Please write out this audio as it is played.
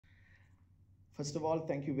First of all,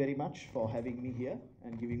 thank you very much for having me here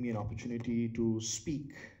and giving me an opportunity to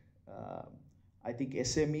speak. I think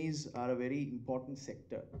SMEs are a very important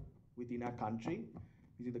sector within our country,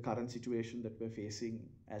 within the current situation that we're facing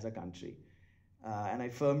as a country. And I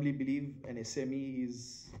firmly believe an SME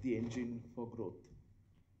is the engine for growth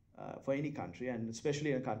for any country, and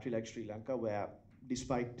especially in a country like Sri Lanka, where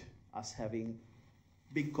despite us having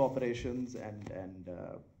big corporations and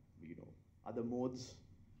other modes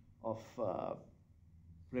of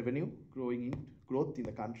revenue growth in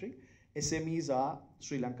the country, SMEs are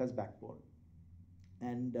Sri Lanka's backbone.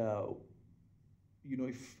 And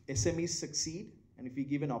if SMEs succeed, and if we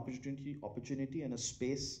give an opportunity and a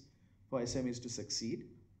space for SMEs to succeed,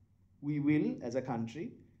 we will, as a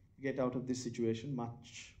country, get out of this situation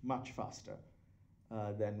much faster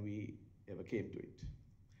than we ever came to it.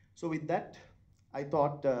 So with that, I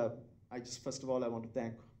thought first of all, I want to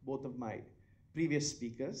thank both of my previous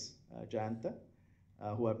speakers, Jayanta,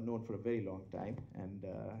 who I've known for a very long time, and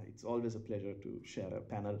it's always a pleasure to share a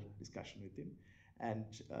panel discussion with him, and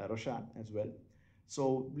Roshan as well.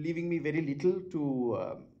 So leaving me very little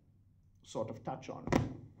to sort of touch on.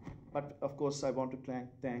 But of course, I want to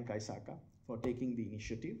thank ISACA for taking the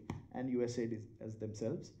initiative, and USAID as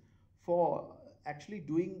themselves for actually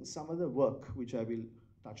doing some of the work, which I will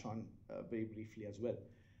touch on very briefly as well,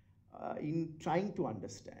 in trying to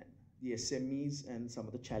understand the SMEs and some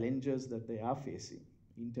of the challenges that they are facing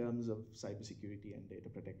in terms of cybersecurity and data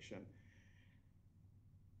protection.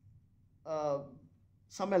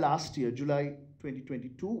 Somewhere last year, July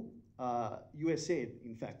 2022, USAID,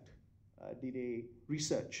 in fact, did a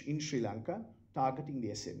research in Sri Lanka targeting the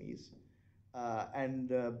SMEs.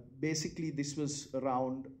 Basically, this was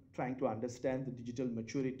around trying to understand the digital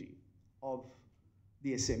maturity of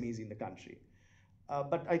the SMEs in the country.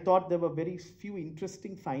 But I thought there were very few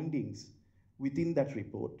interesting findings within that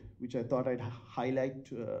report, which I thought I'd highlight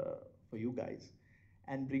for you guys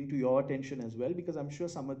and bring to your attention as well, because I'm sure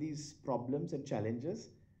some of these problems and challenges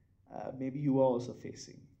maybe you are also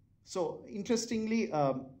facing. So interestingly,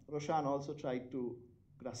 Roshan also tried to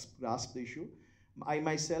grasp the issue. I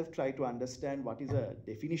myself tried to understand what is a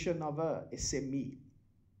definition of a SME.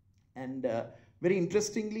 And very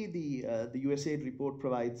interestingly, the USAID report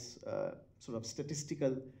provides sort of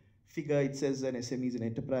statistical figure. It says an SME is an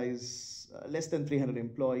enterprise, less than 300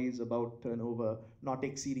 employees, about turnover not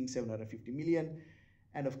exceeding 750 million.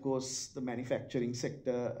 And of course, the manufacturing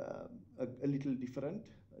sector, a little different.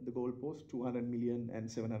 The goalpost, 200 million and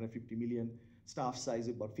 750 million, staff size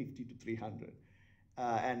about 50 to 300.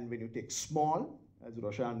 And when you take small, as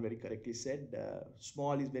Roshan very correctly said,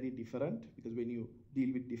 small is very different, because when you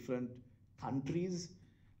deal with different countries,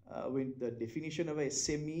 when the definition of a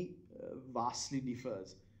SME vastly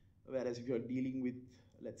differs. Whereas if you're dealing with,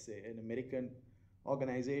 let's say, an American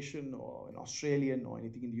organization or an Australian or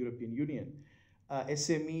anything in the European Union,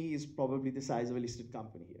 SME is probably the size of a listed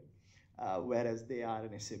company here, whereas they are an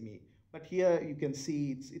SME. But here you can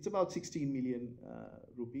see it's about 16 million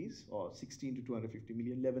rupees, or 16 to 250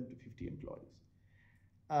 million, 11 to 50 employees.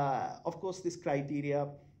 Of course, this criteria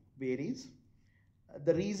varies.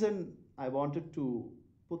 The reason I wanted to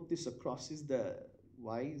put this across is the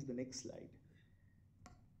next slide.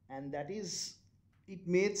 And that is, it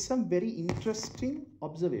made some very interesting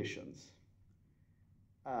observations,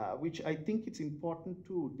 which I think it's important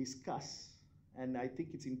to discuss, and I think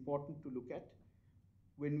it's important to look at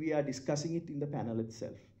when we are discussing it in the panel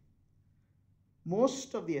itself.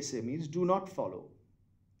 Most of the SMEs do not follow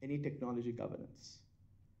any technology governance,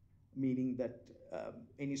 meaning that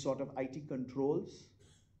any sort of IT controls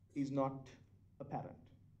is not apparent.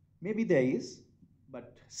 Maybe there is,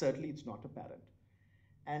 but certainly it's not apparent.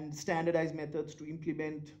 And standardized methods to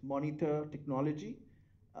implement, monitor technology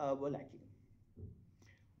were lacking.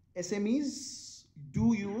 SMEs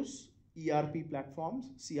do use ERP platforms,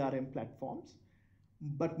 CRM platforms,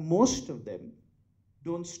 but most of them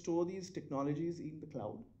don't store these technologies in the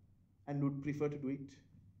cloud and would prefer to do it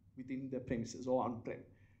within their premises or on-prem.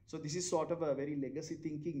 So this is sort of a very legacy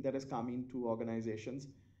thinking that has come into organizations.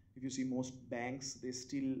 If you see most banks, they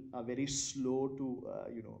still are very slow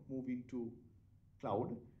to move into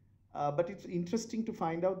cloud. But it's interesting to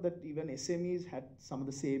find out that even SMEs had some of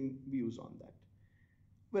the same views on that.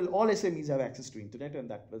 Well, all SMEs have access to internet, and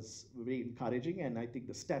that was very encouraging. And I think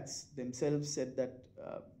the stats themselves said that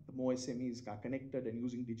the more SMEs are connected and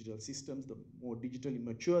using digital systems, the more digitally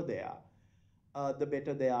mature they are, the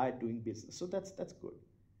better they are at doing business. So that's good.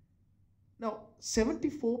 Now,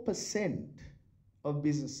 74% of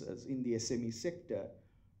businesses in the SME sector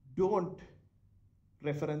don't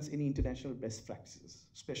reference any international best practices,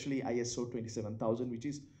 especially ISO 27000, which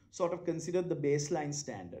is sort of considered the baseline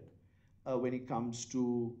standard. when it comes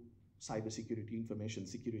to cybersecurity, information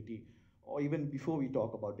security, or even before we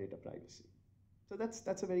talk about data privacy. So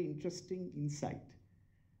that's a very interesting insight.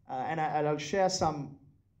 And I'll share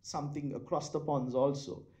something across the ponds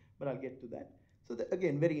also, but I'll get to that. So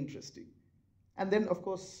again, very interesting. And then, of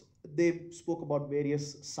course, they spoke about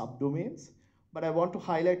various subdomains, but I want to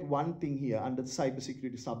highlight one thing here under the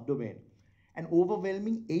cybersecurity subdomain. An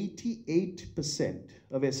overwhelming 88%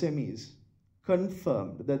 of SMEs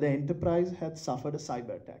confirmed that the enterprise had suffered a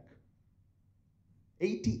cyber attack.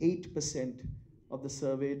 88% of the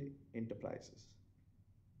surveyed enterprises.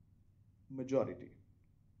 Majority.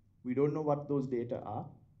 We don't know what those data are.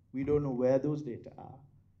 We don't know where those data are.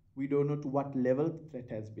 We don't know to what level the threat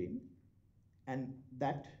has been. And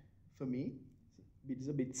that, for me, is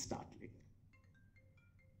a bit startling.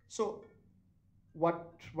 So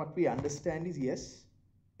what we understand is, yes,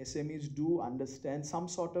 SMEs do understand some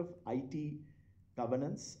sort of IT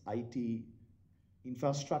governance, IT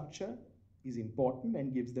infrastructure is important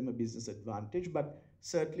and gives them a business advantage, but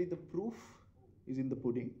certainly the proof is in the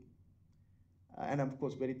pudding. And I'm, of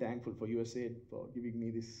course, very thankful for USAID for giving me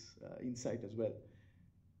this insight as well.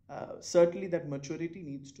 Certainly that maturity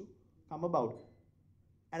needs to come about.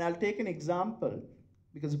 And I'll take an example,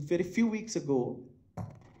 because very few weeks ago,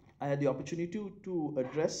 I had the opportunity to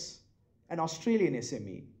address an Australian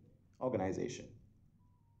SME organization.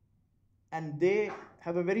 And they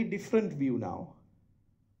have a very different view now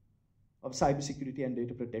of cybersecurity and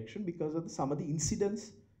data protection because of some of the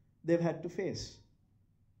incidents they've had to face.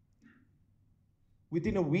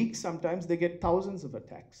 Within a week, sometimes they get thousands of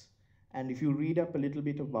attacks. And if you read up a little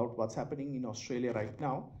bit about what's happening in Australia right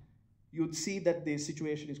now, you'd see that the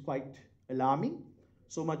situation is quite alarming,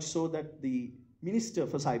 so much so that the Minister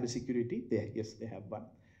for Cybersecurity, yes, they have one,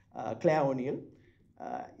 Claire O'Neill,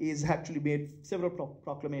 is actually made several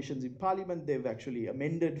proclamations in Parliament. They've actually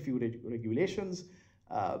amended a few regulations.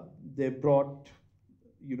 They brought,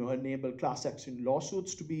 enabled class action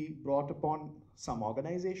lawsuits to be brought upon some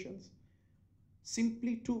organizations,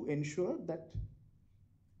 simply to ensure that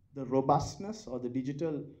the robustness or the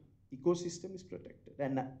digital ecosystem is protected.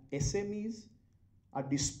 And SMEs are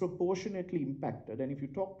disproportionately impacted. And if you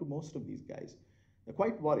talk to most of these guys, they're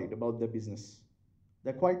quite worried about their business.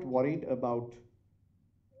 They're quite worried about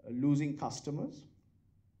losing customers.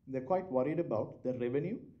 They're quite worried about their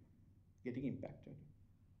revenue getting impacted.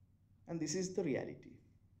 And this is the reality.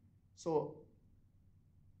 So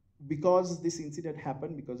because this incident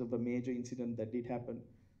happened, because of a major incident that did happen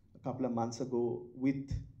a couple of months ago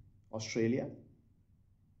with Australia,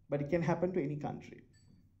 but it can happen to any country.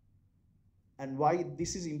 And why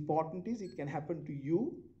this is important is it can happen to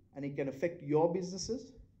you and it can affect your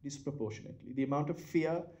businesses disproportionately. The amount of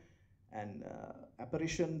fear and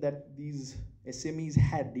apparition that these SMEs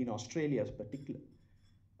had in Australia in particular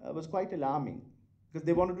was quite alarming, because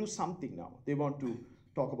they want to do something now. They want to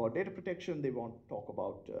talk about data protection, they want to talk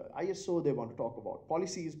about ISO, they want to talk about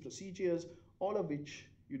policies, procedures, all of which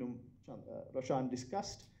Roshan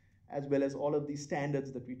discussed, as well as all of these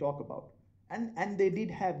standards that we talk about. And they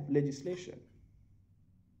did have legislation.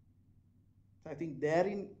 So I think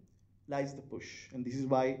therein lies the push, and this is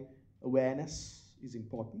why awareness is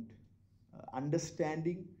important.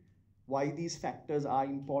 Understanding why these factors are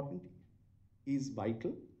important is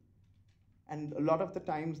vital. And a lot of the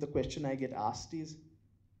times the question I get asked is,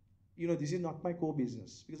 this is not my core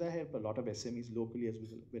business, because I help a lot of SMEs locally as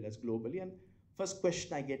well as globally. And first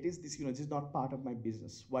question I get is this, this is not part of my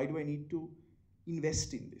business. Why do I need to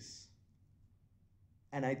invest in this?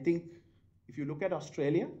 And I think if you look at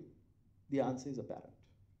Australia, the answer is apparent.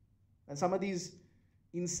 And some of these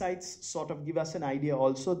insights sort of give us an idea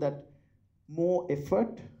also that more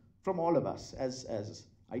effort from all of us as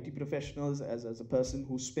IT professionals, as a person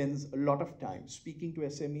who spends a lot of time speaking to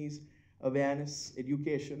SMEs, awareness,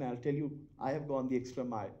 education. I'll tell you, I have gone the extra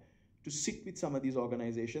mile to sit with some of these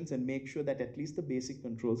organizations and make sure that at least the basic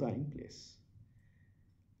controls are in place.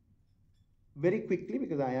 Very quickly,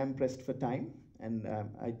 because I am pressed for time, and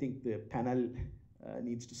I think the panel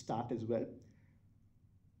needs to start as well.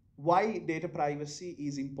 Why data privacy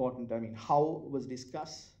is important? I mean, how was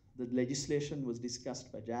discussed? The legislation was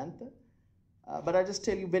discussed by Jayanta. But I'll just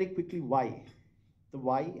tell you very quickly why. The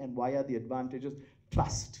why and why are the advantages.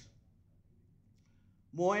 Trust.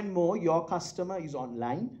 More and more, your customer is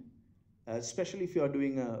online, especially if you're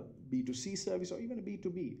doing a B2C service or even a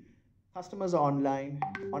B2B. Customers are online.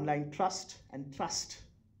 Online trust and trust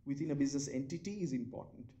within a business entity is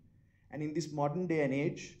important. And in this modern day and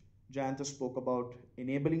age, Jayanta spoke about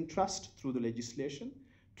enabling trust through the legislation.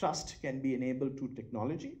 Trust can be enabled through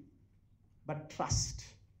technology, but trust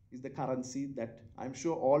is the currency that I'm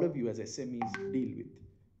sure all of you as SMEs deal with.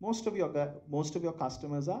 Most of your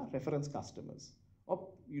customers are reference customers or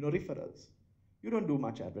referrals. You don't do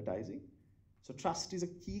much advertising. So trust is a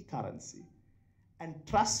key currency. And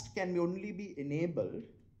trust can only be enabled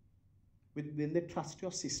when they trust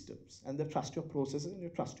your systems and they trust your processes and you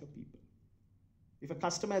trust your people. If a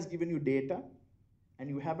customer has given you data and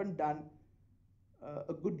you haven't done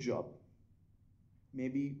a good job,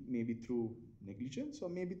 maybe through negligence or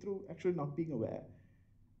maybe through actually not being aware,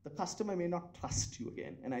 the customer may not trust you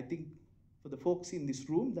again. And I think for the folks in this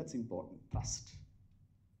room, that's important, trust.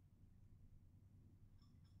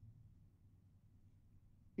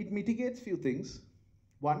 It mitigates few things.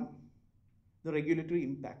 One, the regulatory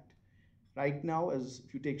impact. Right now,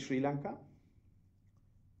 if you take Sri Lanka,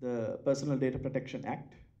 the Personal Data Protection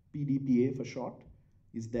Act, PDPA for short,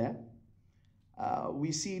 is there.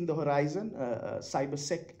 We see in the horizon,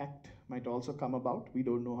 Cybersec Act might also come about. We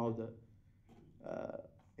don't know how the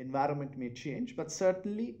environment may change, but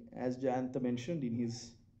certainly, as Jayanta mentioned in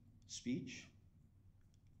his speech,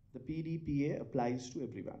 the PDPA applies to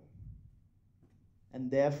everyone. And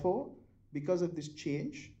therefore, because of this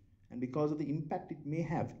change and because of the impact it may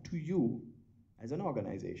have to you as an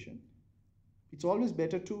organization, it's always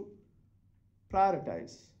better to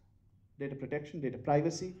prioritize data protection, data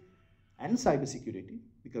privacy, and cybersecurity,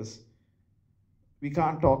 because we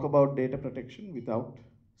can't talk about data protection without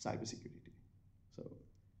cybersecurity. So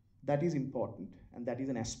that is important, and that is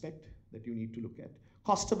an aspect that you need to look at.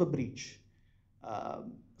 Cost of a breach.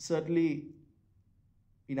 Certainly,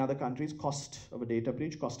 in other countries, cost of a data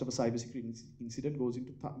breach, cost of a cybersecurity incident goes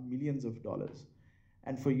into millions of dollars.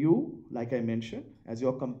 And for you, like I mentioned, as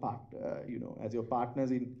your as your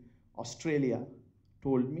partners in Australia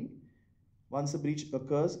told me, once a breach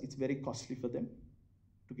occurs, it's very costly for them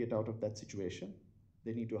to get out of that situation.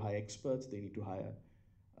 They need to hire experts. They need to hire,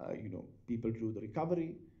 people to do the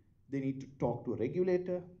recovery. They need to talk to a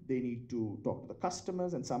regulator. They need to talk to the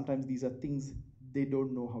customers. And sometimes these are things they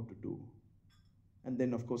don't know how to do. And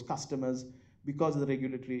then, of course, customers, because of the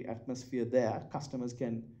regulatory atmosphere there, customers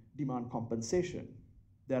can demand compensation.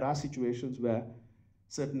 There are situations where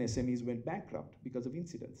certain SMEs went bankrupt because of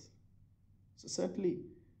incidents. So certainly,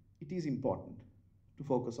 it is important to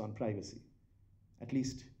focus on privacy, at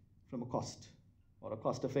least from a cost or a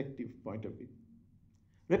cost-effective point of view.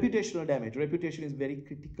 Reputational damage. Reputation is very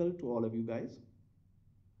critical to all of you guys.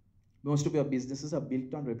 Most of your businesses are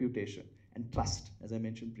built on reputation and trust, as I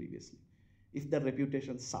mentioned previously. If the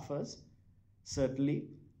reputation suffers, certainly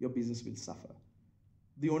your business will suffer.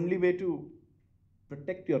 The only way to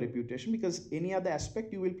protect your reputation, because any other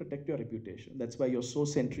aspect, you will protect your reputation. That's why you're so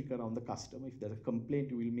centric around the customer. If there's a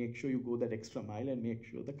complaint, you will make sure you go that extra mile and make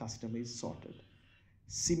sure the customer is sorted.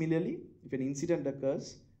 Similarly, if an incident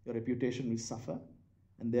occurs, your reputation will suffer,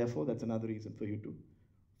 and therefore that's another reason for you to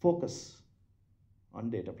focus on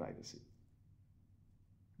data privacy.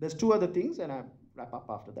 There's two other things, and I'll wrap up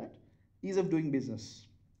after that. Ease of doing business.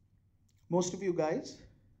 Most of you guys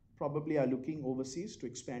probably are looking overseas to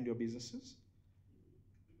expand your businesses.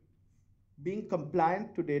 Being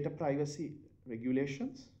compliant to data privacy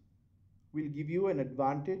regulations will give you an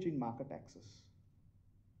advantage in market access.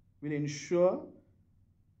 Will ensure,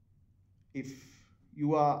 if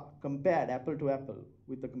you are compared apple to apple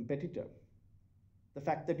with the competitor, the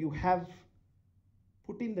fact that you have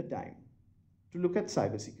put in the time to look at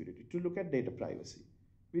cybersecurity, to look at data privacy,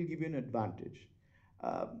 will give you an advantage.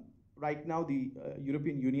 Right now, the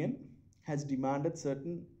European Union has demanded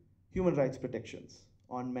certain human rights protections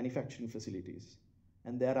on manufacturing facilities.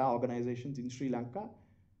 And there are organizations in Sri Lanka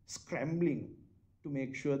scrambling to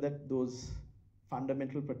make sure that those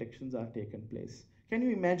fundamental protections are taken place. Can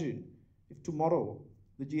you imagine if tomorrow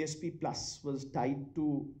the GSP Plus was tied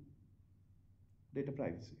to data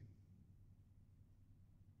privacy?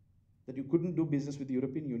 That you couldn't do business with the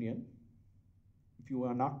European Union if you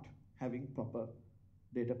are not having proper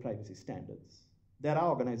data privacy standards. There are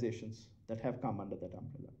organizations that have come under that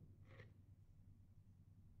umbrella.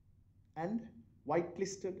 And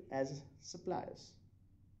whitelisted as suppliers.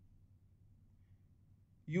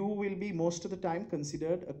 You will be most of the time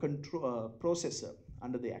considered a processor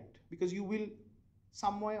under the Act, because you will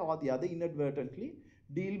some way or the other inadvertently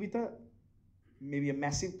deal with maybe a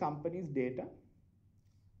massive company's data.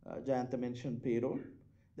 Jayanta mentioned payroll.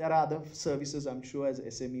 There are other services, I'm sure, as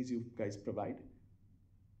SMEs you guys provide.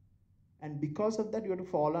 And because of that, you have to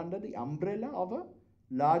fall under the umbrella of a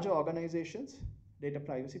larger organization's data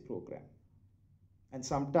privacy program. And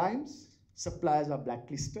sometimes suppliers are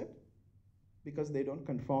blacklisted because they don't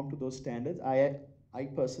conform to those standards. I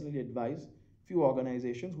personally advise few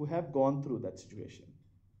organizations who have gone through that situation.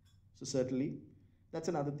 So certainly, that's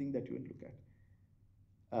another thing that you will look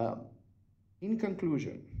at. In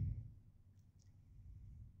conclusion,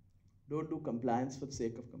 Don't do compliance for the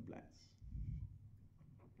sake of compliance,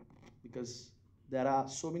 because there are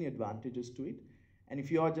so many advantages to it. And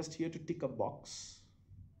if you are just here to tick a box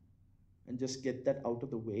and just get that out of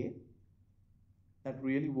the way, that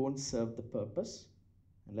really won't serve the purpose.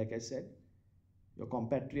 And like I said, your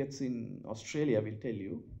compatriots in Australia will tell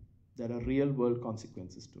you there are real world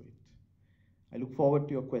consequences to it. I look forward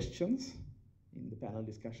to your questions in the panel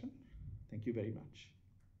discussion. Thank you very much.